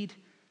in need,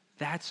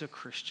 that's a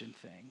Christian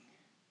thing.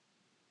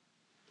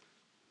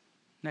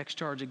 Next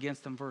charge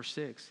against them, verse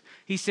 6.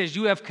 He says,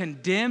 "You have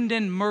condemned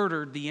and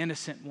murdered the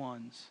innocent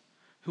ones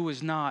who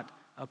is not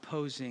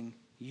opposing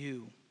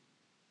you."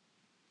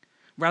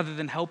 Rather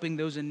than helping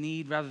those in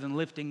need, rather than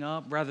lifting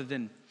up, rather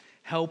than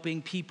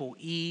helping people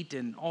eat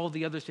and all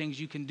the other things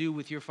you can do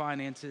with your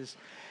finances,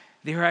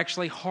 they're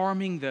actually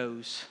harming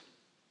those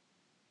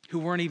who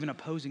weren't even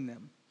opposing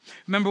them.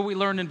 Remember we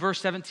learned in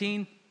verse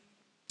 17?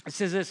 It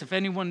says this, "If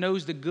anyone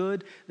knows the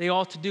good they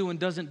ought to do and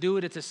doesn't do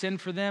it, it's a sin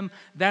for them."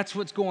 That's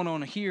what's going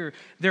on here.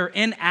 They're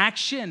in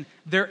action.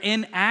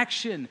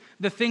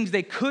 The things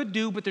they could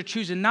do, but they're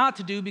choosing not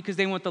to do because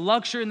they want the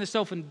luxury and the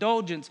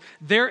self-indulgence.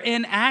 Their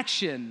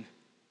inaction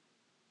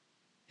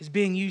is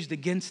being used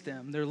against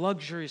them. Their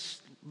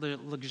luxurious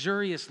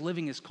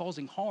living is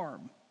causing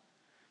harm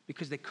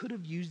because they could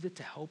have used it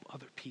to help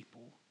other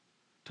people,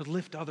 to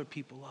lift other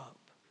people up.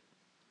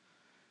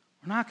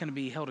 We're not going to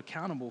be held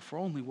accountable for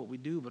only what we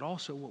do, but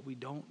also what we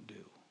don't do.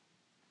 You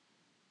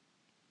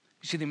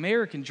see, the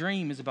American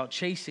dream is about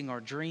chasing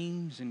our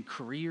dreams and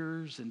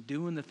careers and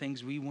doing the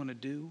things we want to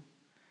do.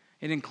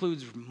 It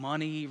includes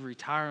money,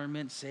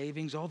 retirement,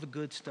 savings, all the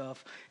good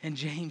stuff. And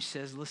James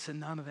says, listen,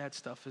 none of that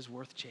stuff is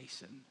worth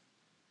chasing.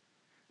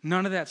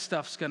 None of that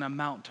stuff's going to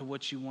amount to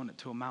what you want it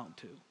to amount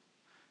to.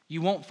 You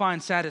won't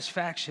find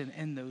satisfaction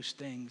in those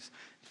things.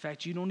 In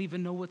fact, you don't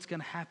even know what's going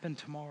to happen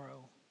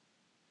tomorrow.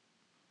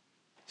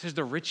 It says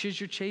the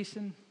riches you're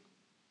chasing,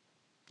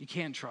 you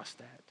can't trust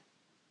that.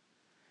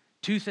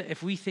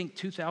 If we think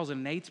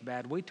 2008's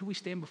bad, wait till we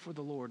stand before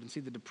the Lord and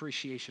see the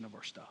depreciation of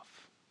our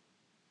stuff.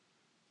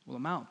 It will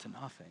amount to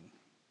nothing.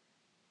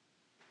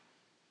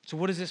 So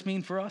what does this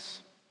mean for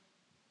us?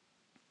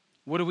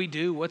 What do we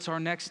do? What's our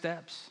next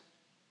steps?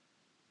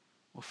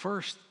 Well,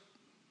 first,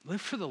 live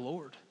for the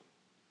Lord.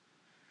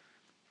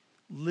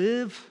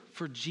 Live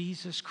for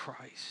Jesus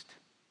Christ.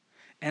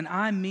 And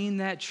I mean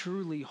that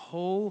truly,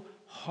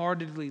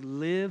 wholeheartedly.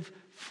 Live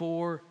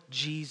for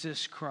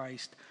Jesus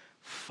Christ.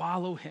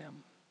 Follow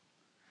him.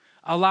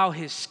 Allow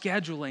his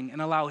scheduling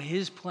and allow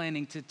his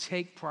planning to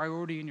take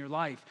priority in your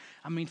life.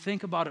 I mean,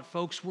 think about it,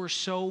 folks. We're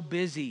so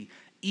busy.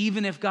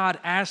 Even if God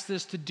asked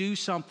us to do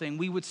something,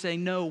 we would say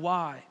no.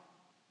 Why?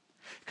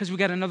 Because we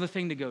got another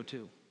thing to go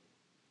to.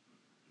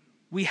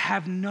 We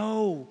have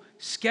no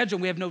schedule.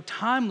 We have no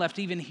time left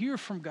to even hear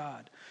from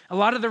God. A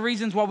lot of the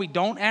reasons why we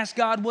don't ask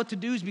God what to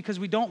do is because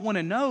we don't want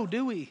to know,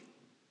 do we?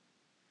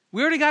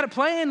 We already got it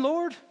planned,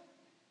 Lord.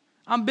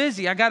 I'm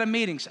busy. I got a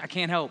meeting. I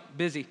can't help.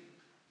 Busy.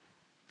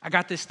 I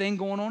got this thing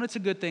going on. It's a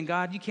good thing,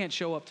 God. You can't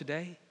show up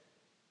today.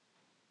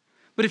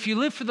 But if you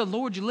live for the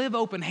Lord, you live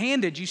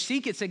open-handed. You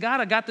seek it. Say,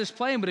 God, I got this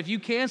plan. But if you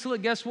cancel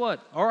it, guess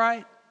what? All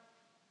right.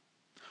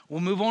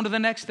 We'll move on to the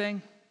next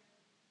thing.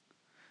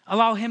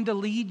 Allow him to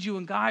lead you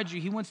and guide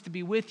you. He wants to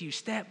be with you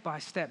step by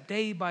step,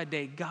 day by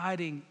day,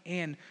 guiding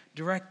and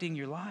directing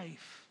your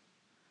life.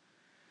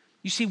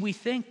 You see, we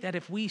think that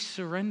if we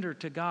surrender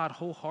to God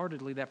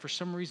wholeheartedly, that for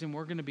some reason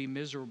we're going to be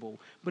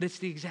miserable. But it's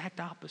the exact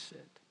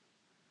opposite.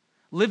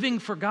 Living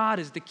for God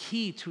is the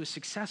key to a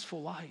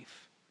successful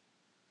life.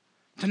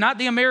 To not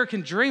the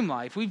American dream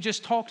life, we've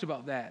just talked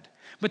about that,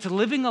 but to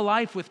living a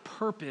life with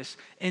purpose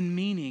and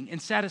meaning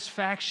and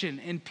satisfaction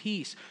and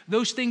peace.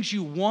 Those things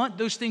you want,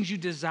 those things you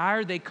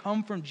desire, they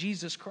come from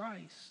Jesus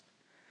Christ.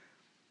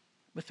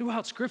 But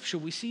throughout Scripture,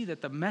 we see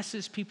that the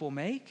messes people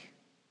make,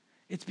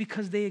 it's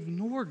because they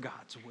ignore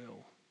God's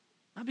will,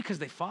 not because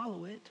they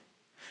follow it.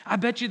 I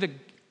bet you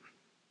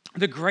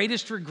the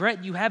greatest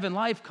regret you have in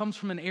life comes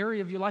from an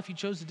area of your life you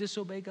chose to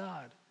disobey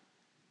God.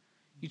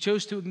 You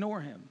chose to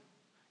ignore him.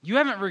 You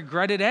haven't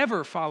regretted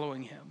ever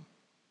following him,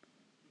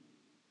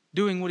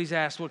 doing what he's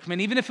asked.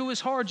 And even if it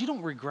was hard, you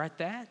don't regret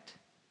that.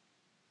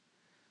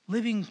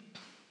 Living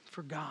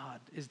for God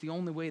is the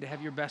only way to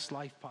have your best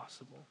life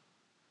possible.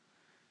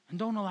 And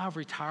don't allow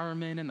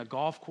retirement and the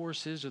golf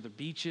courses or the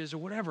beaches or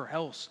whatever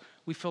else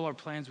we fill our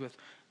plans with.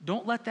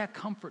 Don't let that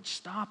comfort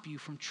stop you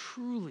from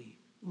truly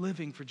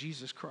living for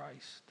Jesus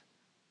Christ.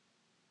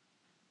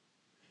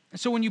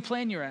 And so when you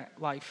plan your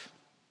life,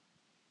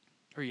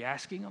 are you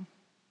asking him?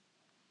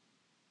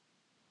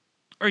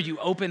 Are you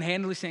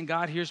open-handedly saying,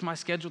 God, here's my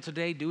schedule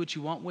today, do what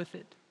you want with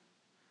it?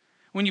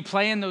 When you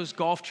plan those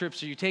golf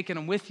trips, are you taking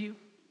them with you?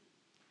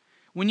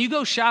 When you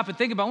go shopping,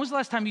 think about, when was the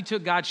last time you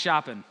took God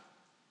shopping?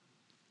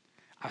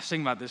 I was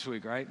thinking about this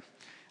week, right?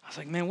 I was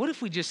like, man, what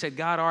if we just said,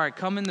 God, all right,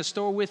 come in the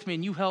store with me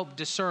and you help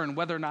discern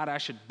whether or not I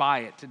should buy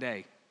it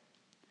today.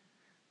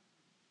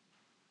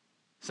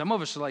 Some of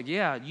us are like,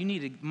 yeah,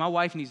 my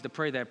wife needs to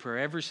pray that prayer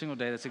every single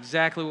day. That's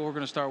exactly what we're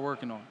going to start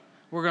working on.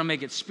 We're going to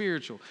make it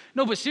spiritual.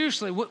 No, but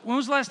seriously, when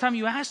was the last time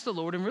you asked the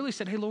Lord and really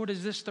said, hey, Lord,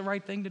 is this the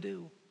right thing to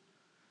do?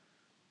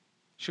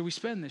 Should we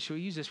spend this? Should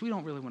we use this? We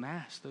don't really want to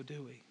ask, though,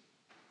 do we?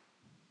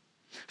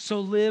 So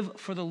live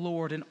for the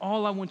Lord. And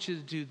all I want you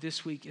to do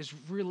this week is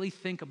really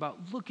think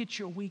about, look at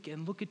your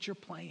weekend, look at your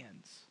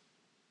plans.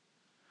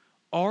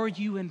 Are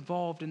you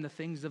involved in the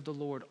things of the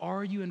Lord?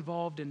 Are you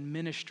involved in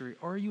ministry?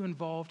 Are you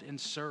involved in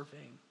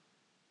serving?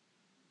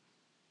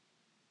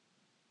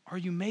 Are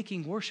you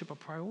making worship a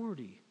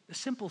priority? The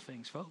simple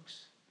things,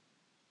 folks.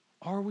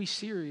 Are we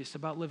serious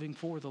about living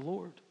for the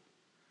Lord?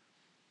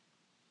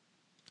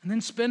 And then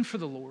spend for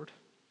the Lord.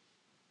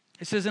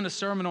 This isn't a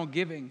sermon on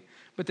giving,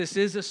 but this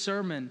is a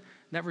sermon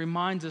that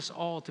reminds us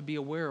all to be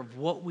aware of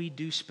what we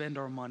do spend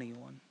our money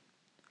on.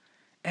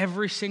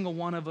 Every single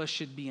one of us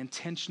should be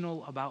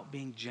intentional about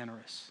being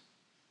generous.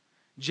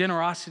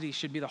 Generosity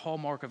should be the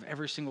hallmark of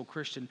every single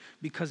Christian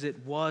because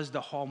it was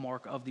the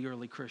hallmark of the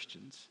early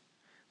Christians.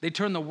 They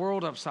turned the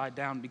world upside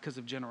down because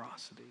of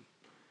generosity.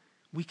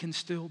 We can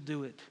still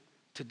do it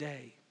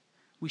today.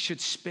 We should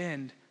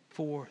spend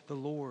for the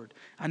Lord.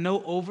 I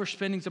know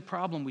overspending is a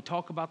problem. We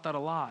talk about that a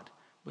lot,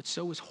 but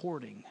so is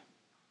hoarding.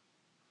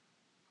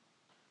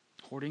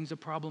 Hoarding's a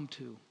problem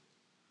too.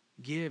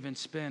 Give and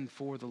spend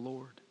for the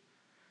Lord.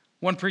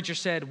 One preacher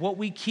said, what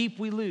we keep,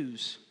 we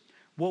lose.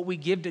 What we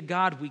give to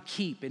God, we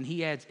keep, and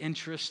he adds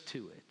interest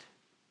to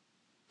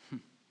it.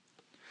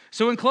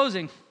 So in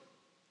closing,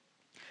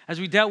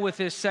 as we dealt with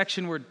this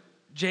section where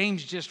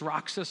James just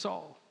rocks us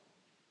all,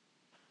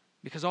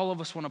 because all of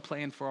us want to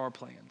plan for our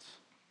plans.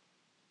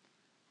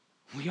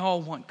 We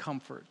all want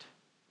comfort.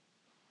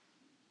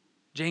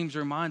 James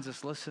reminds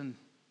us, listen,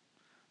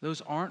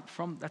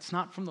 that's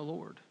not from the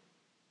Lord.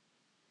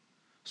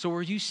 So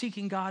are you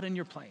seeking God in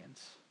your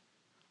plans?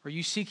 Are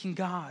you seeking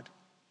God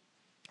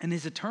in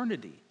his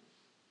eternity?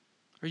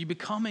 Are you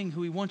becoming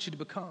who he wants you to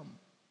become?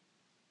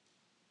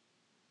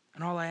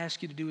 And all I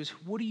ask you to do is,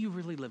 what are you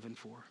really living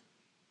for?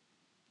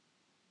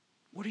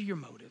 What are your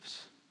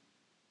motives?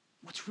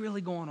 What's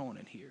really going on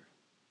in here?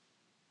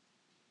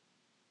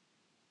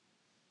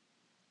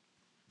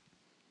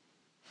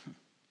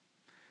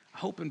 I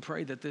hope and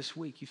pray that this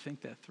week you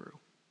think that through.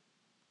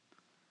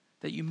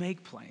 That you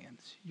make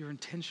plans. You're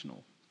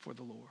intentional for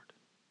the Lord.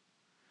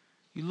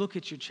 You look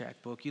at your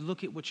checkbook. You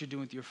look at what you're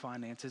doing with your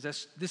finances.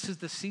 This is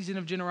the season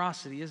of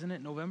generosity, isn't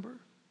it? November?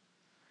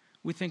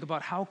 We think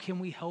about how can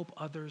we help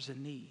others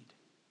in need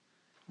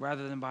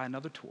rather than buy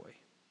another toy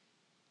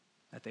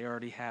that they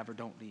already have or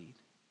don't need.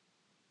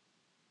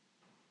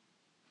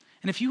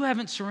 And if you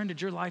haven't surrendered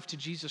your life to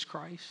Jesus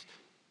Christ,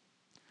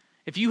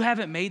 if you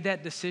haven't made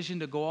that decision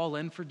to go all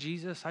in for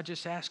Jesus, I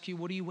just ask you,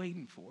 what are you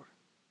waiting for?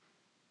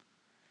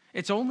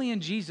 It's only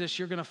in Jesus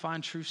you're going to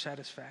find true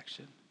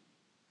satisfaction.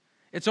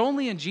 It's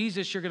only in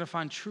Jesus you're going to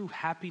find true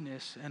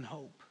happiness and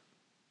hope.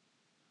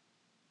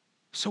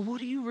 So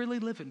what are you really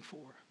living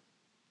for?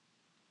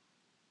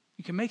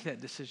 You can make that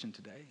decision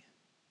today.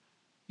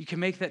 You can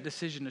make that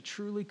decision to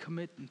truly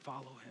commit and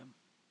follow him.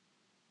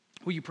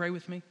 Will you pray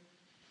with me?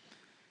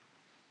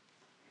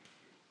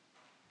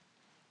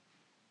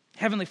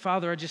 Heavenly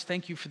Father, I just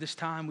thank you for this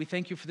time. We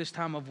thank you for this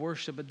time of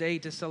worship, a day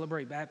to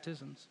celebrate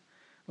baptisms.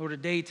 Lord, a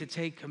day to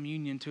take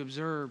communion, to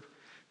observe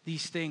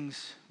these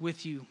things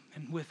with you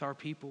and with our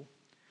people.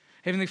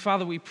 Heavenly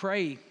Father, we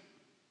pray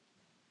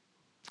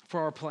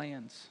for our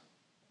plans.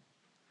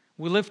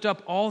 We lift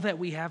up all that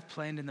we have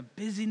planned in the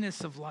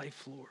busyness of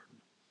life, Lord,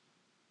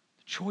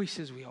 the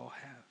choices we all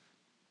have.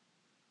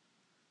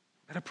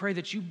 And I pray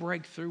that you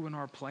break through in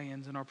our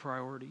plans and our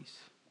priorities.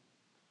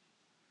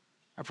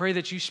 I pray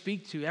that you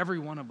speak to every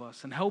one of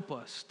us and help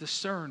us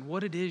discern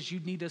what it is you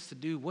need us to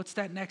do. What's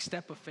that next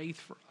step of faith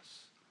for us?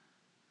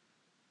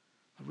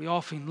 We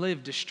often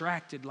live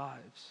distracted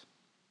lives.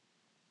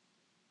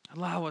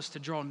 Allow us to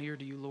draw near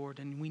to you, Lord,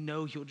 and we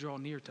know you'll draw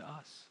near to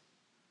us.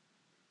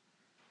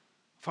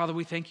 Father,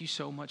 we thank you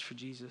so much for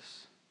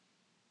Jesus.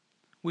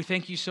 We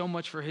thank you so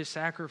much for his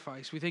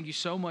sacrifice. We thank you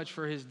so much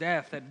for his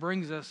death that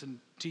brings us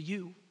to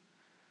you.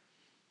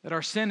 That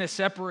our sin is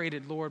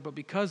separated, Lord, but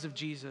because of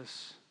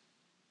Jesus,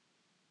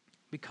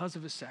 because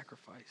of his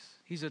sacrifice,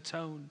 he's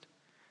atoned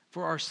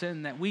for our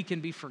sin that we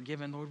can be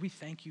forgiven, Lord. We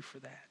thank you for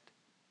that.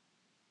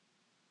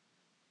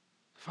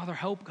 Father,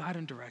 help, guide,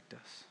 and direct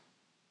us.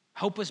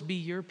 Help us be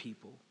your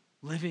people,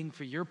 living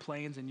for your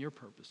plans and your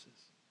purposes.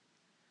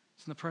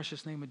 It's in the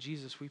precious name of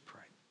Jesus we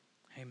pray.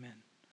 Amen.